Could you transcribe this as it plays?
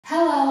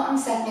Hello, I'm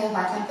Stephanie with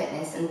Lifetime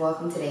Fitness and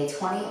welcome to day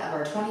 20 of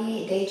our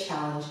 28-day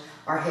challenge,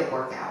 our HIIT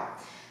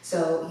workout.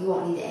 So you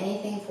won't need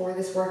anything for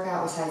this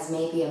workout besides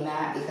maybe a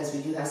mat because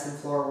we do have some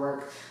floor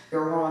work.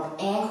 Your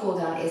warm-up and cool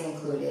down is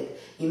included.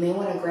 You may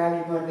want to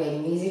grab your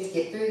motivating music to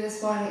get through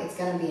this one. It's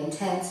going to be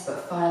intense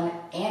but fun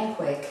and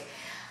quick.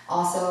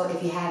 Also,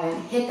 if you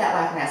haven't, hit that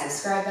like and that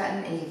subscribe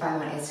button, and you can find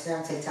me on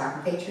Instagram, TikTok,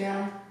 and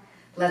Patreon.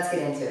 Let's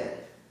get into it.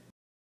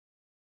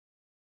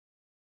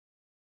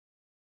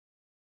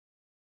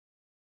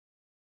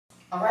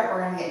 All right,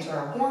 we're going to get into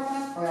our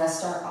warm-up. We're going to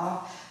start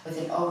off with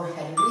an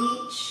overhead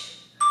reach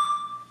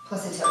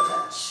plus a toe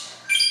touch.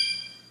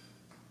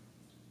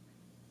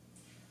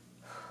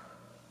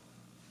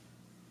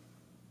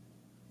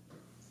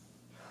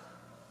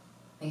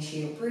 Make sure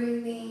you're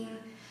breathing.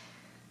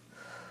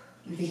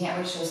 If you can't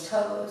reach those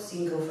toes,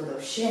 you can go for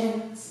those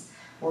shins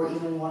or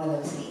even one of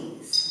those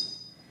knees.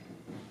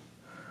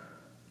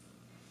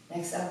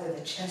 Next up,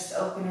 with a chest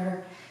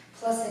opener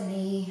plus a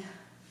knee.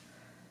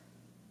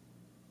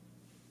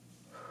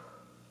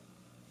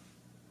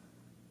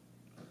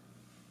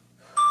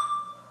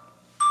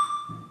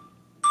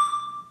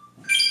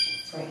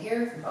 Right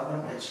here, open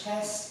up the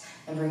chest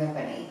and bring up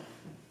a knee.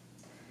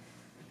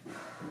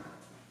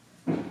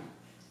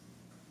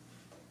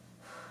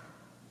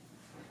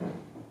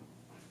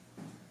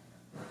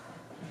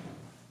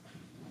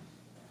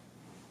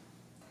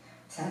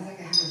 Sounds like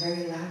I have a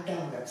very loud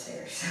dog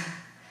upstairs.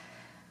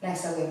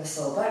 Next I'll give a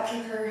slow butt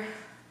kicker.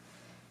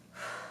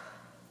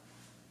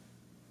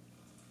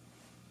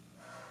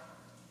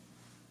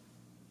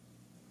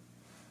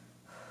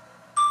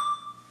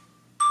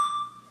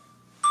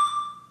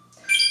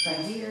 Right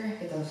here,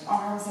 get those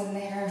arms in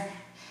there.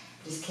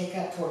 Just kick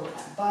up toward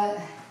that butt.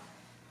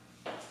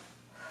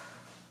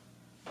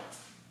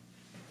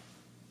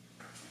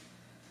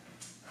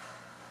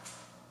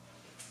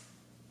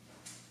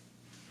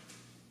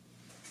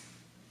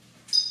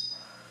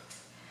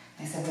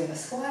 Next, I'll give a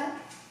squat.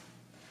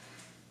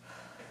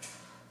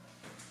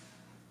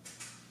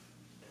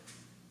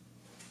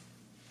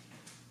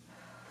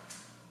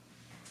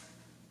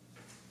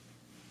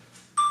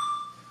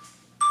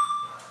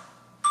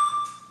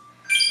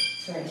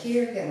 So right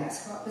here, get in that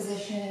squat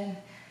position,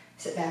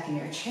 sit back in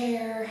your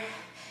chair,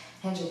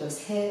 hinge at those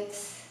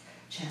hips,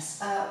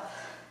 chest up.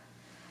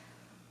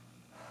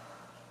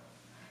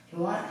 If you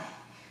want,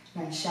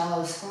 nice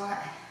shallow squat.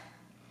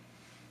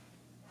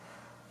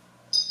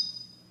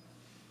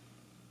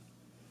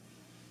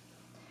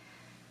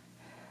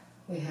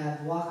 We have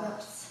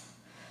walkups,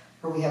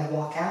 or we have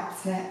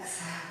walkouts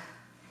next.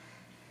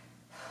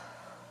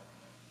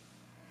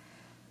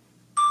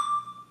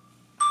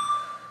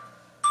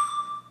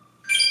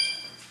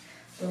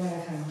 So we're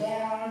going to come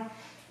down,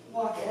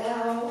 walk it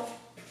out,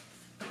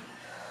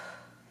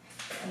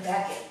 and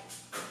back it.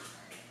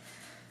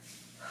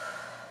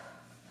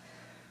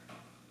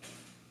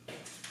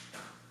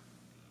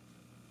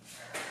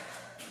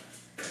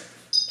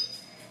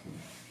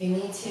 If you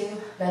need to,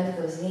 bend at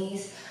those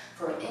knees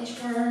for an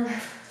inchworm.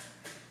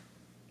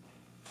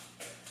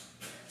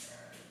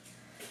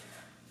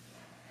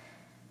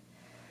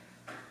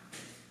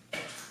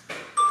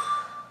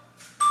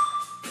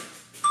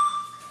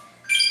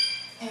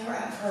 And we're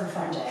up for a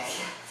front jack.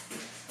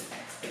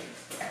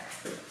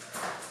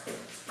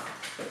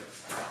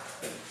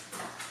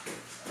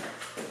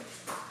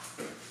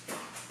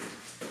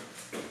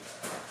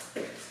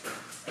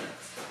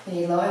 You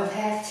need low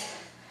impact,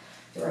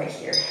 you're right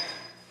here.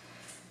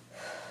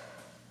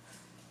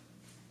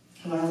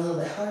 If you want a little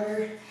bit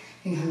harder,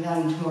 you can come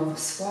down into more of a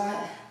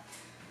squat.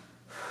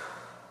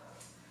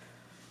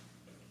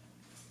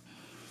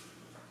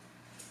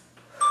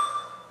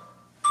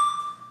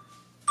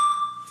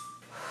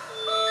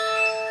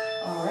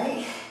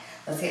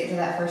 Let's get into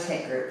that first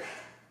HIIT group.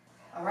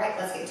 All right,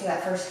 let's get to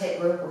that first HIIT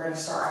group. We're going to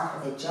start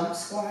off with a jump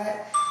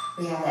squat.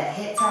 We have that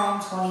HIIT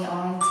time, 20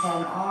 on,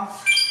 10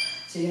 off.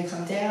 So you're going to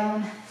come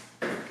down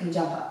and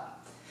jump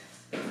up.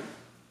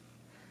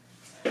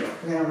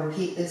 We're going to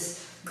repeat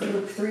this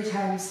group 3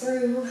 times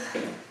through.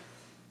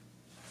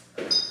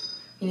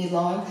 You need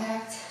low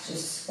impact,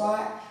 just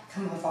squat,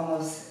 come up on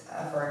those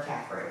for a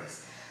calf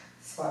raise.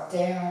 Squat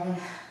down,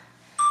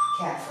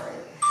 calf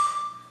raise.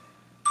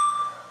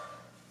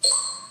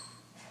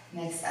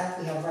 Next up,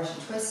 we have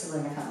Russian twist, so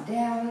we're going to come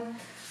down.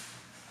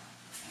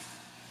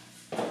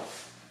 We're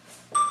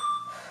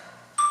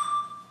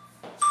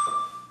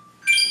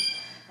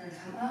going to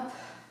come up.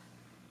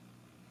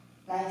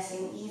 Nice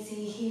and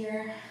easy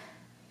here.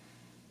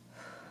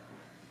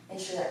 Make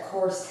sure that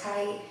core is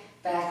tight,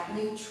 back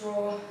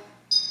neutral.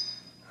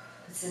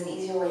 It's an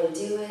easier way to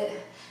do it.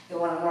 If you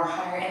want a more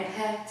higher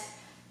impact,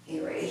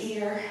 get right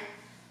here.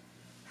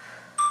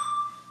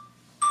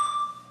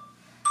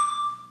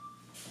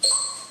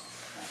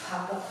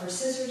 Pop up for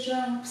scissor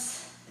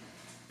jumps.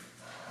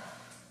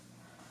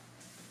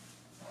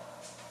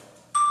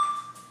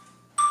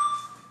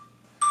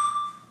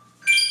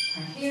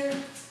 Right here.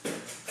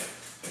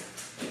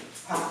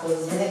 Pop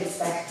those legs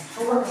back and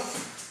forth.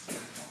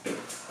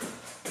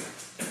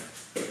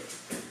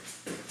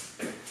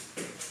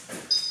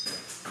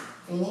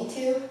 If you need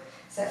to,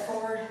 Step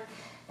forward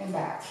and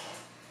back.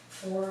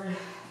 Forward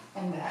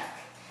and back.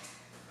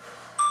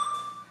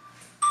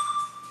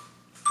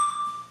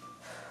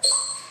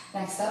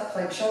 Next up,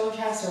 like shoulder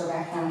taps, or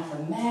back down to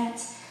the mat.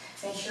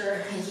 Make sure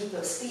you keep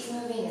those feet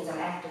moving. It's an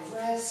active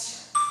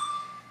rest.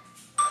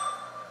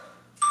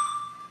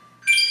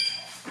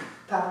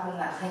 Pop up in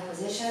that plank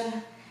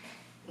position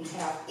and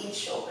tap each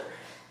shoulder.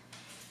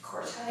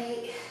 Core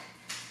tight.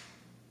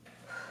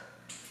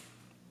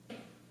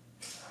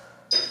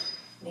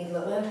 Need a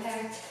little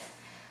impact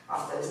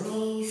off those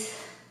knees.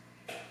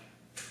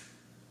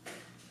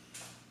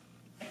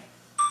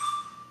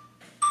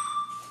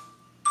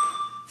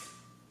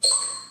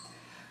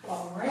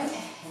 All right,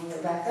 and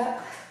we're back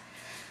up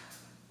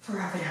for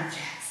up and out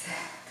jacks.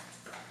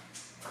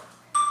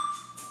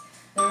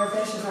 Then we're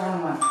finished with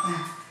round one.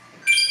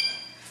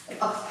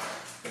 Up,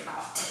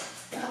 out,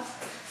 up,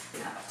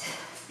 out.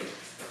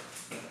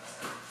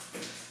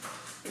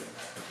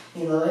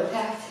 Need a little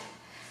impact.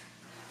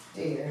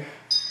 Do your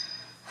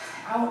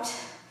out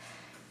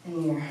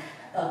and your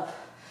up,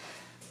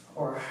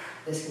 or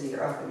this could be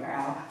your up and your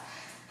out.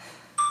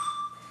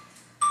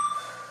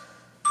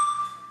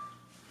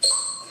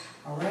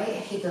 All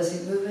right, keep those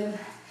feet moving.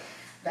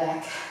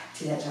 Back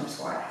to that jump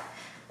squat.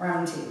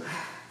 Round two.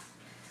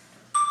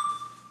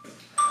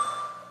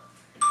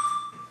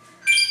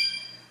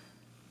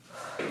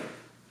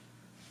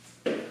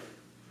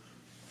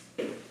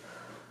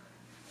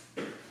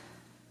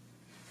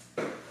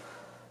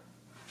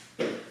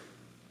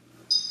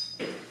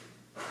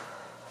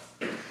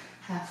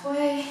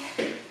 Halfway.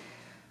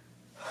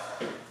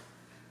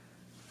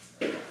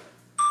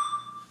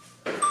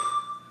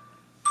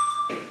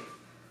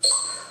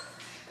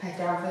 Back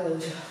down for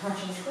those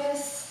Russian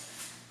twists.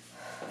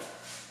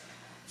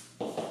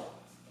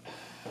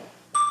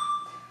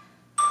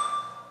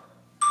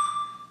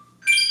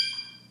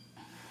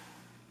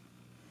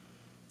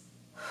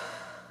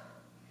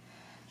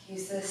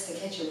 Use this to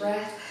catch your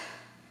breath.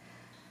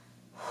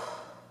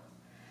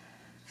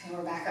 And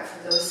we're back up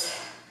for those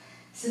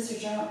scissor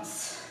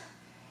jumps.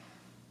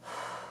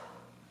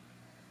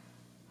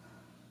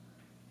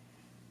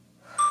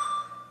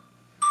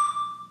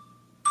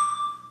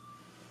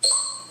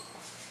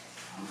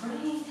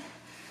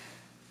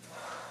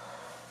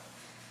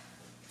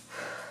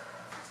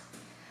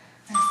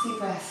 Deep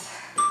breath.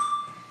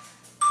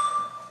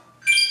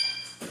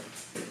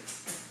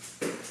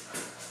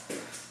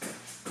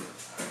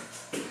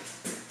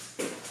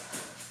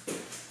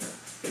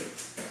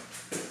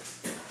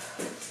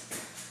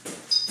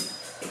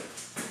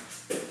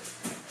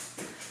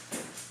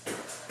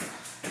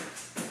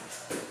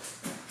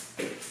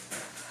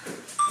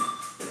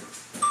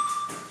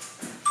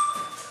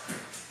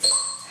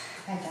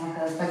 Back down for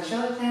those big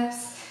shoulder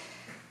taps.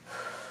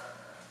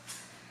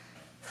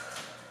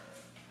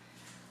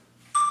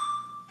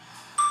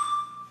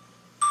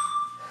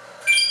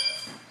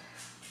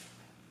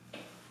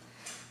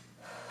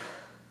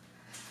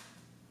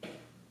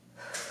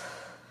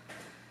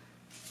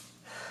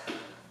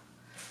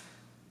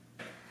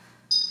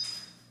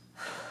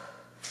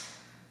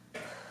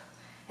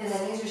 And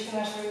then these are too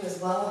much for you as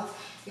well.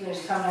 You can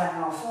just come down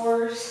on all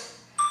fours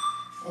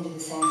and do the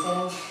same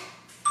thing.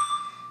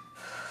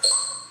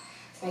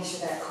 To make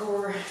sure that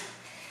core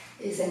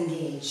is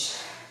engaged.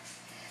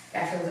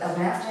 Back to those up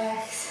and out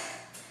jacks.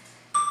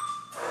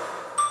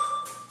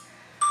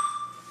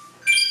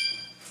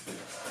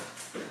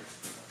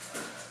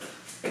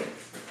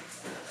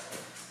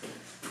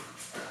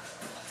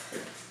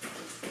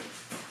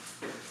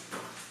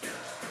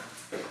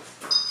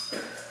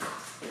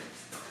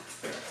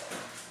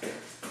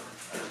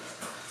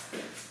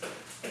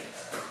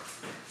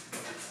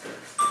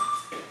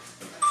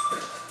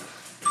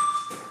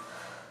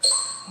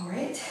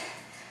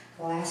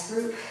 Last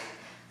group,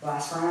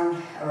 last round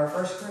of our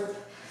first group.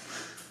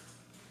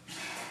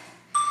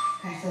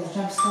 Back to those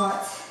jump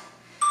squats.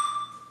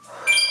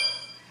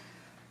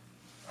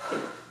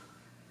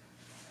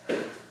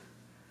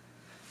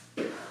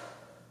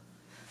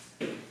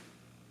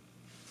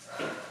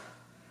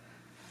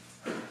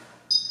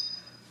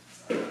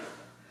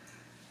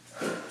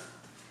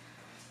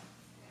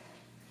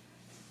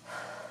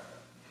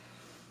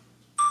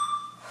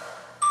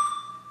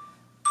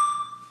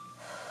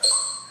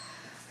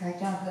 Back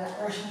down for that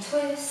Russian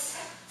twist.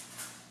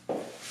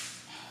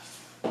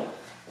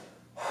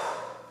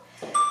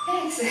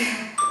 Thanks.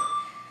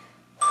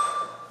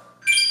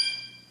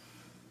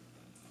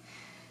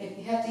 If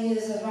you have to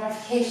use those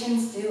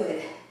modifications, do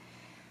it.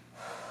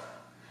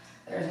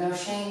 There's no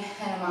shame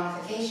in a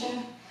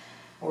modification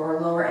or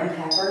a lower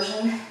impact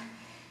version.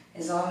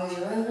 As long as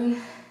you're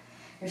moving,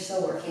 you're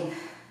still working.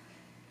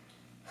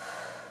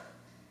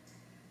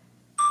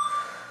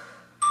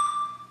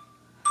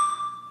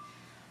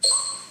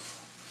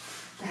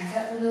 Back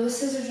up for those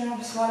scissor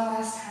jumps one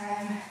last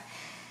time,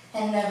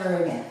 and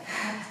never again.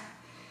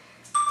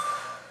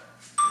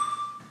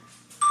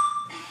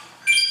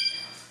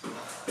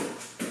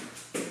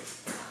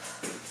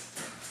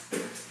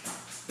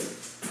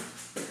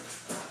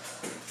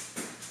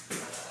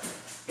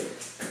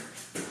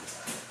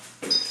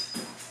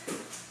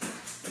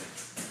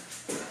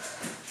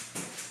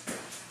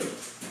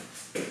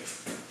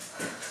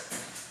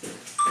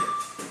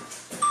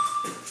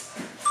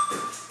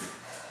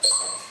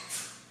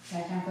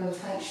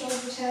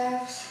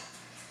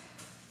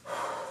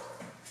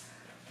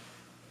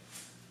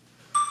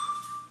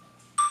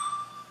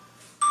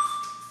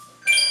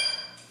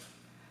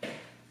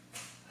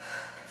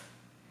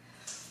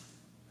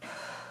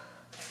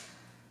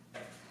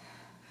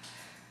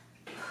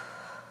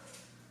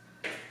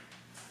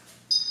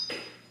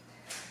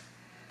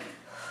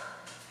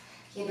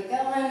 Keep it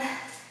going.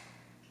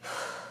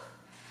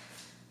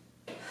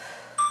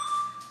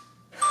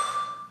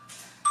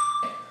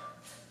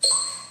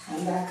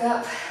 And back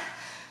up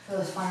for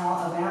those final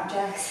up and out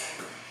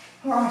jacks.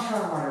 We're on to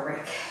our water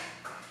break.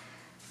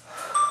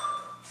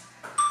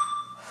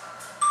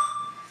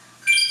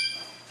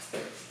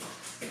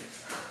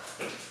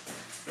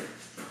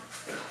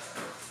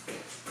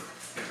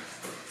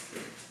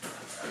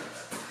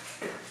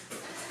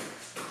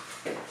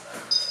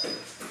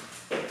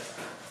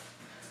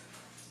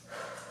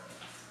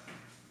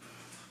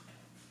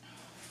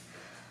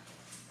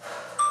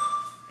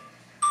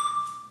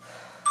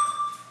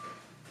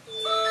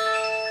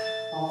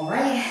 All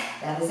right,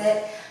 that is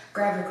it.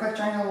 Grab your quick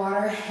drink of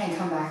water and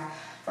come back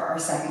for our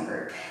second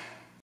group.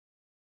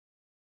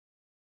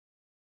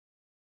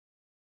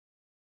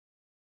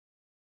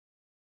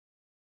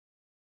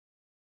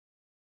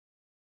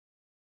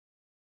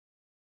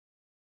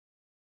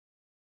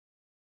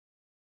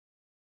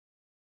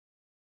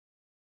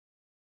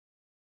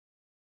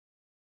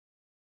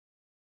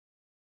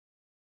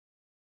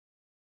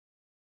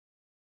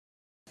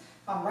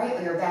 All right,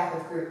 we are back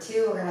with group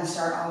 2. We're gonna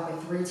start off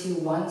with 3, 2,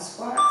 1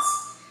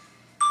 squats.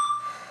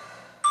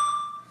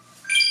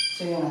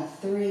 So you're gonna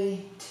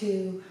 3,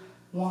 2,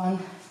 1,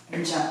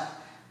 and jump.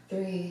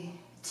 3,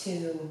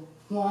 2,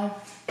 1,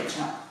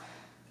 jump.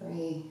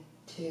 3,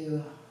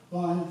 2,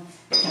 1,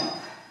 jump.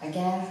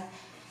 Again,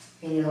 if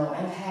you need a little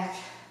impact,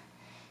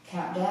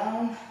 count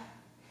down,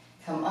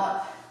 come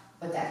up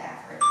with that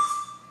calf raise.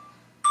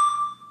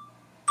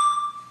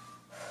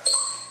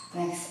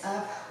 Next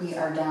up, we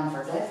are down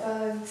for dead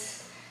bugs.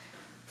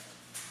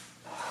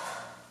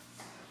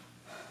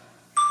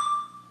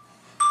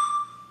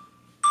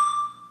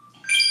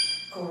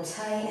 Core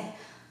tight,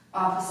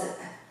 opposite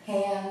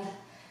hand,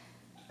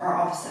 or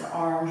opposite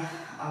arm,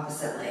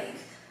 opposite leg.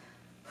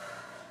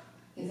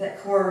 Keep that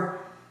core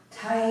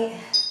tight.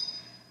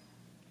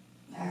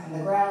 Back on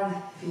the ground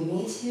if you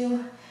need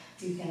to.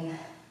 You can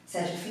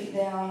set your feet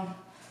down.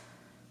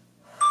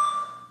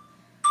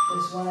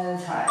 Just one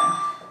at a time.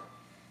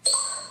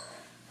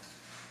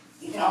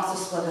 You can also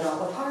split it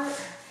all apart,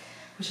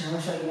 which I'm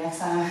going to show you next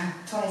time.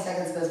 20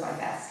 seconds goes by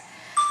fast.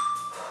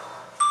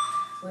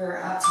 We're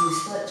up to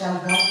split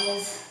jump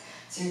lunges.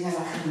 So you're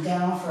going to come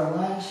down for a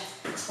lunge,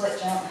 split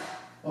jump,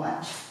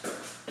 lunge.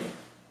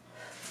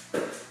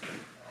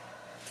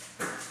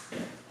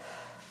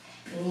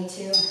 If you need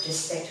to,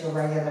 just stick to a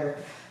regular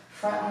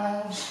front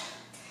lunge.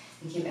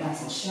 You keep it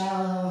nice and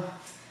shallow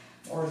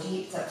or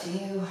deep, it's up to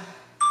you.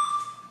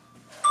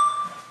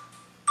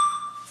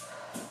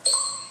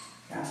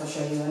 I can also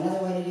show you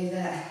another way to do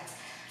that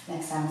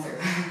next time through.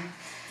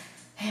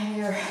 And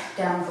we're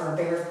down for a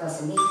bear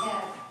plus a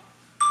kneecap.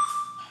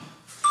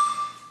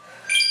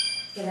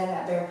 Get in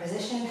that bear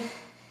position,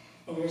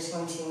 and you're just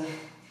going to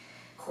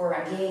core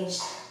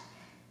engaged,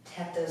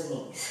 tap those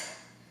knees.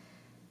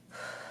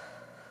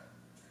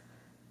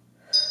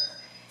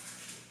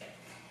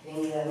 If you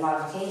need a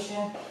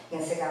modification, you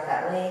can stick out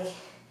that leg,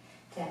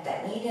 tap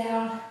that knee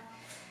down,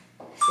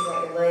 stick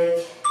out your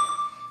leg,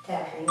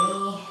 tap your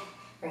knee,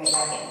 bring it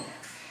back in.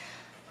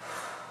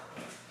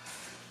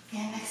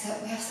 And next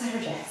up, we have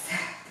Scissor Jumps.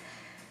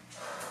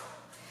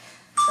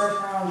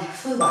 First round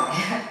flew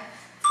by.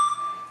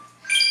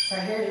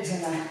 Right here, you're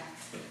just gonna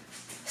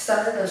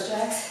stutter those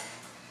jacks.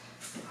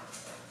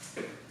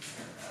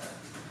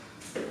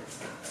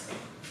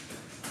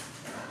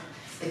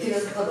 It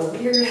feels a little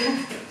weird.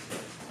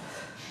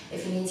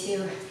 If you need to,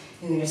 you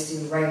can just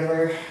do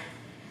regular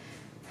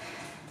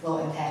low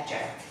impact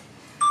jack.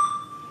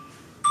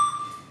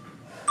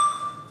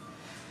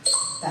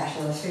 Back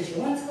to those 3,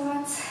 2, 1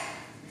 squats.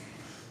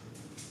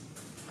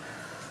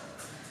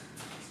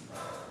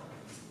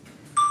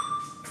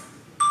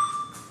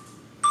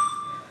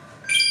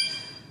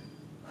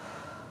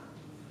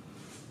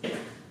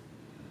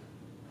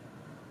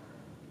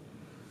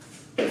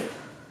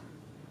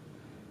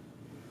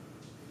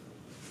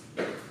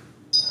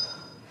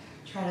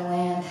 Try to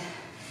land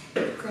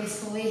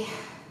gracefully.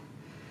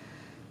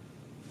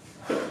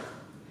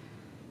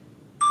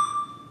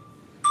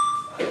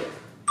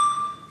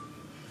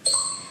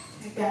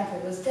 Back down for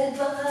those dead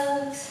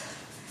bugs.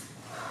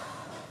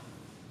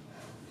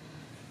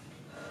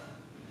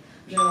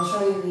 I'm going to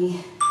show you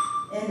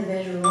the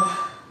individual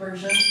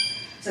version.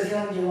 So if you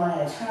want to do one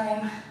at a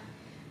time,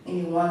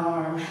 you do one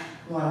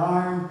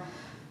arm,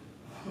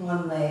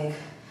 one leg,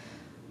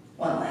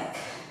 one leg.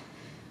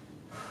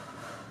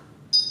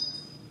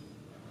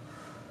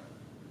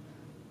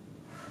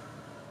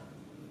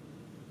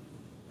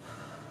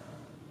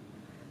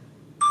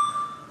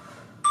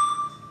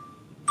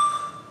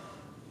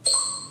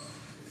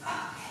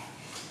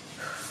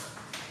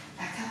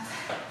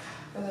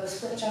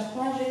 Split jump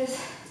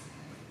lunges.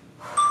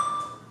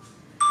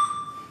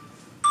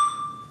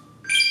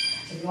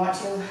 If you want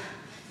to, you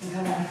can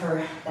come down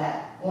for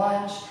that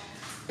lunge,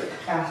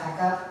 bounce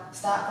back up,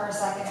 stop for a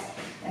second,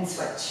 and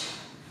switch.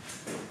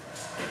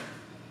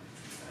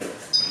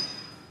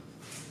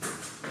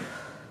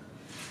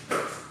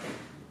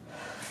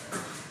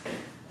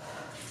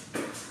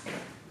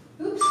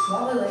 Oops,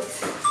 wobbly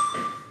legs.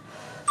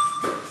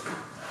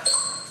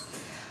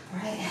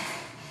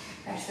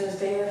 to those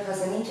bear,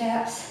 press the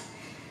kneecaps.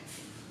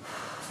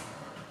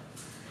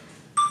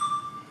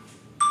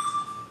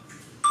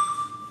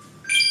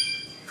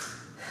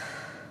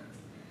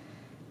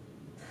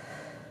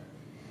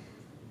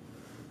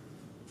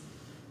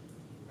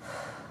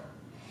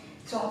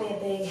 This won't be a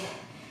big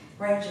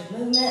range of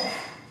movement,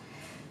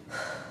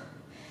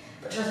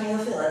 but trust me, you'll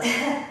feel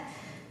it.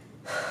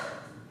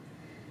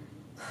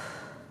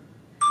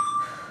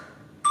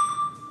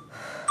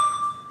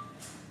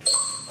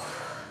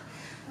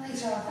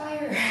 Legs are on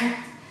fire.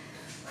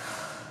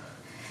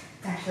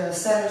 Back to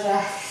those Scissor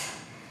Jumps.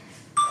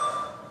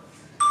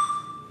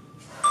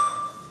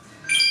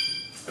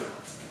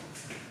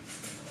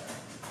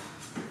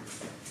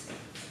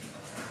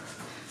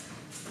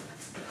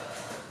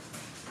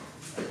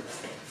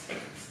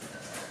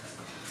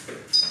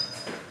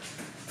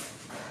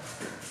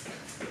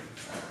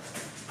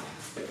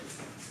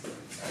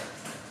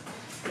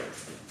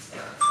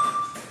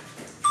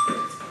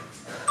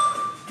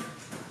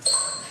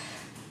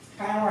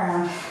 Final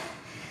round.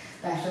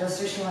 Back to those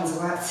 31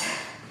 squats.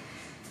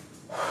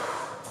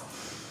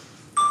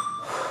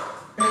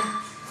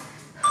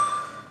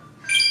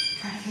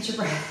 Try to catch your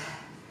breath.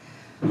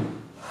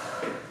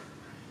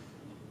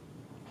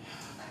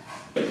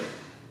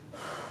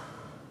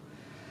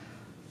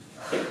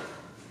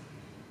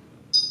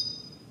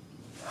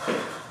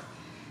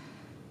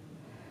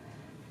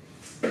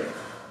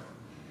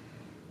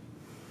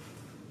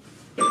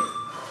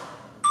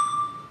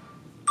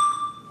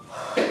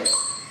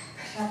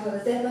 Up with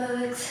those dead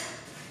bugs.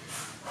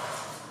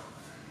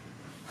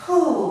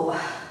 Ooh.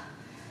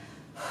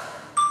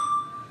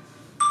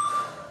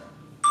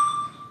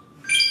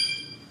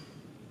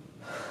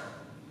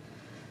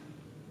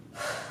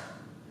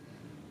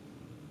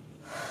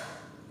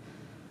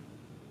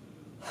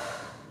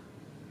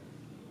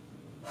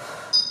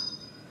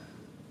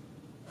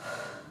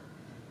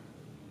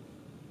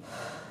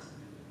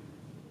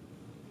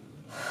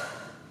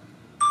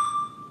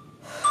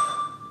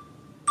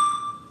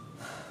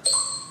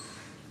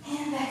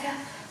 And back up.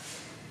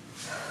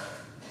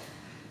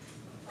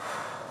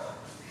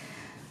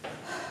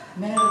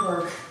 Minute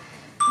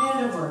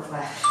of work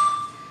left.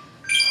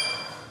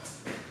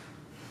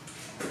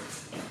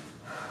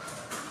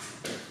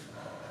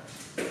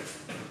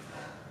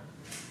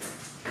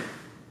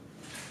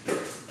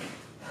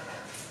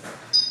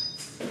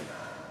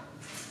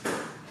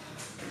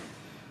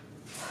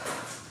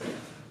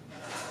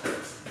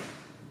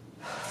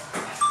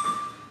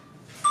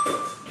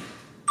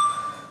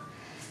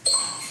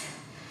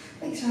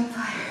 Legs are on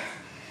fire.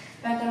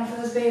 Back down for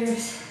those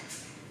bears.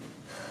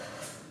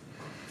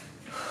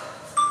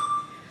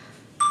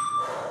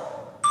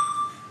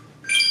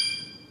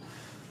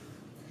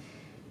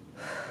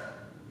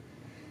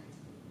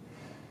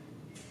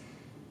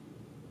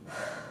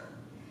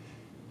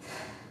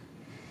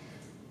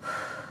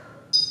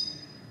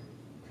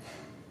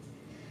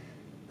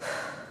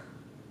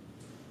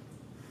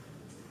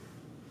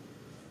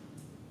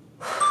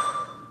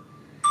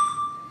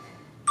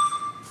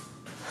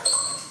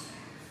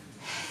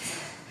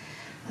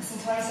 Less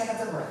than 20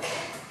 seconds of work.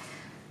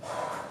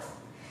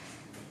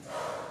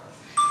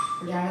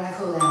 We're down to that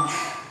cool down.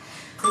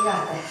 We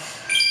got this.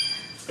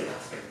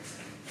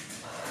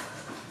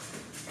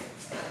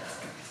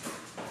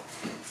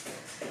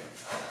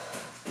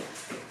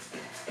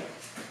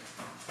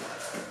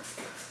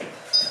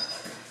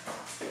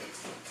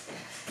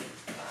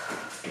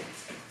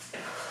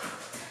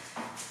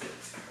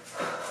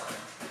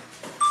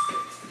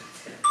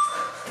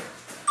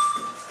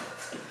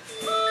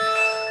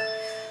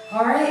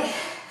 All right,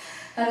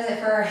 that is it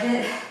for our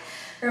HIIT.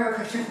 Grab a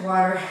quick drink of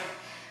water.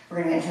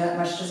 We're gonna get into that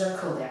much deserved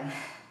cool down.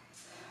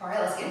 All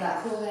right, let's get in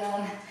that cool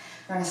down.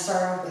 We're gonna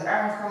start off with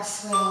arm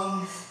cross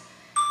swings.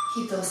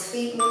 Keep those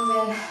feet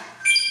moving.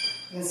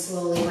 You can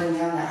slowly bring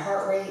down that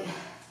heart rate.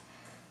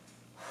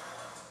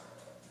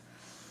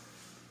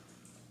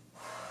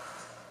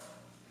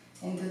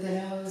 In through the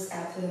nose,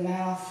 out through the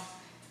mouth.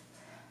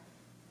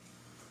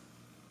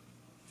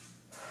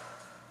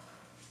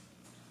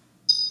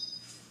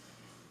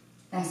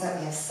 Next up,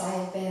 we have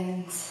side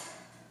bends.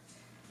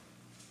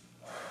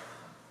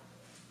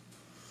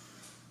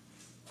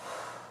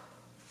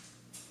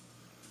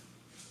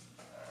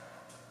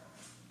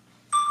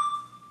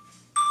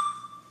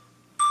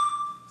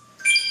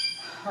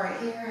 Right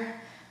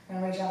here, we're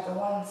gonna reach out to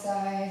one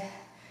side,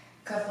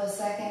 a couple of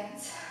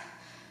seconds,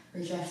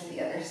 reach out to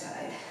the other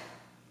side.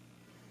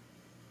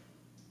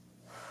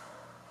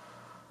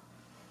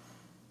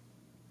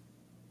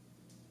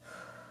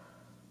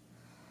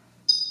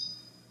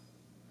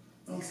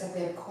 Next up,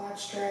 we have quad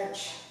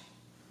stretch.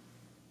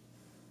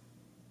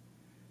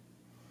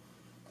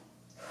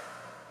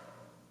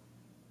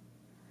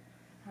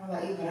 How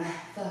about you? But I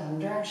feel like I'm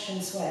drenched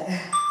in sweat.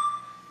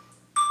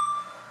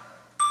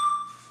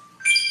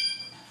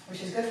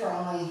 Which is good for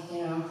only,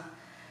 you know,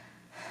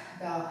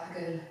 about a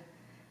good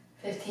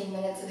 15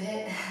 minutes of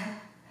HIIT.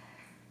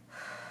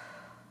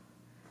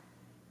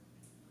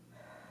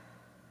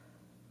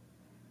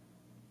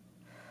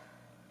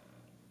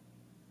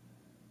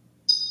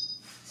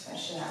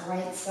 Switch to that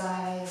right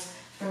side,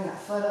 Bring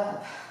that foot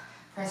up,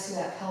 press through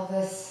that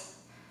pelvis.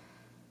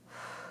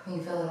 You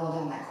can feel it all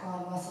down that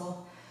quad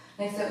muscle.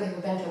 Next up, we have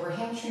a bent over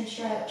hamstring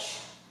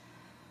stretch.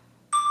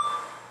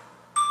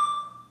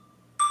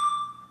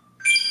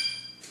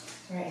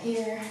 So right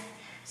here,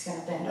 just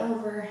gonna bend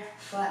over,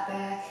 flat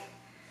back,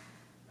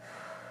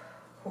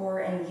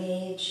 core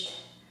engaged.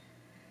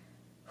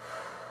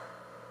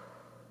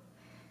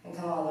 And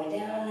come all the way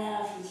down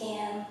now if you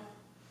can.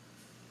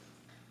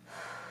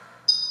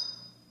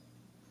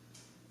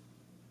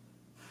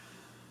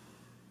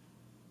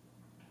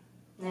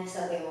 Next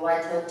up, we have a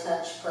wide toe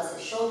touch plus a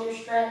shoulder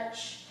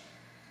stretch.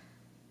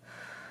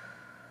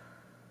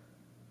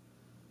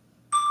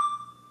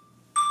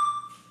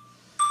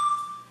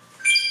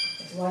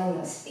 Just widen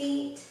those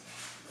feet,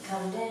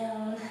 come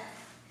down,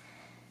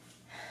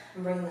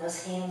 and bring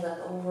those hands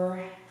up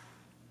over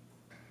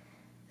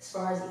as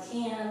far as you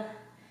can.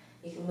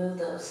 You can move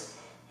those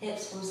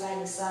hips from side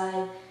to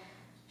side,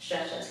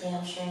 stretch those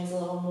hamstrings a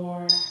little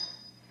more.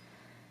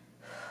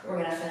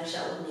 We're gonna finish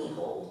up with knee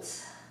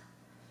holds.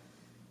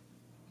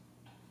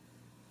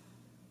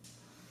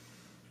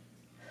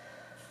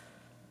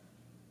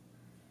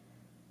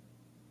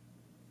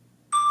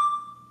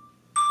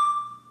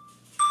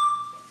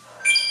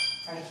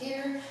 Right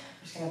here, we're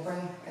just gonna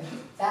bring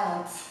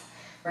balance,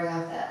 bring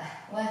out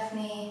that left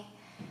knee,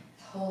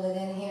 hold it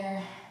in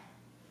here.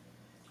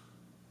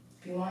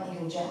 If you want, you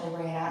can gently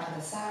bring it out to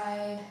the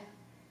side,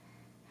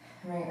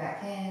 bring it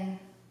back in.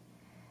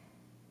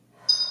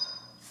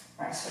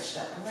 All right, switch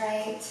it up to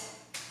right.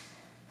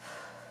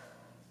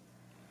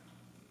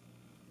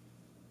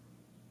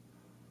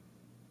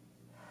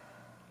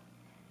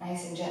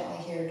 Nice and gently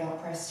here,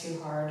 don't press too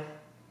hard.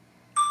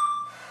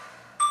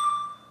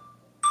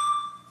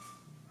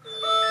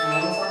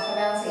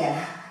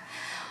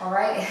 All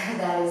right,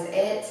 that is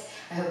it.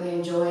 I hope you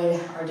enjoyed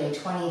our day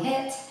 20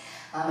 HIIT.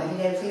 If you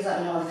did, please let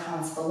me know in the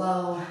comments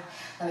below.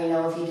 Let me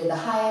know if you did the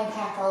high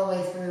impact all the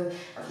way through,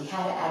 or if you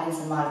had to add in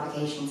some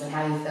modifications and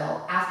how you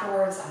felt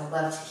afterwards. I would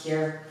love to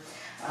hear.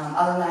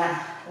 Other than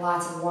that,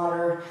 lots of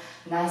water,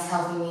 nice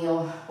healthy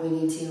meal. We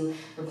need to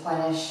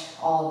replenish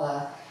all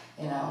the,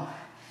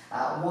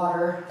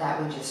 water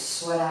that we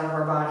just sweat out of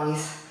our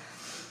bodies,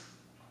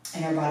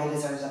 and our body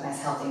deserves a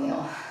nice healthy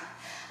meal.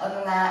 Other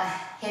than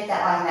that, hit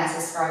that like and that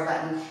subscribe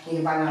button. You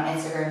can find me on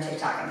Instagram,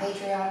 TikTok, and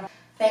Patreon.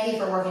 Thank you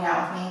for working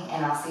out with me,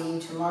 and I'll see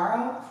you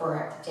tomorrow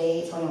for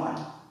day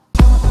 21.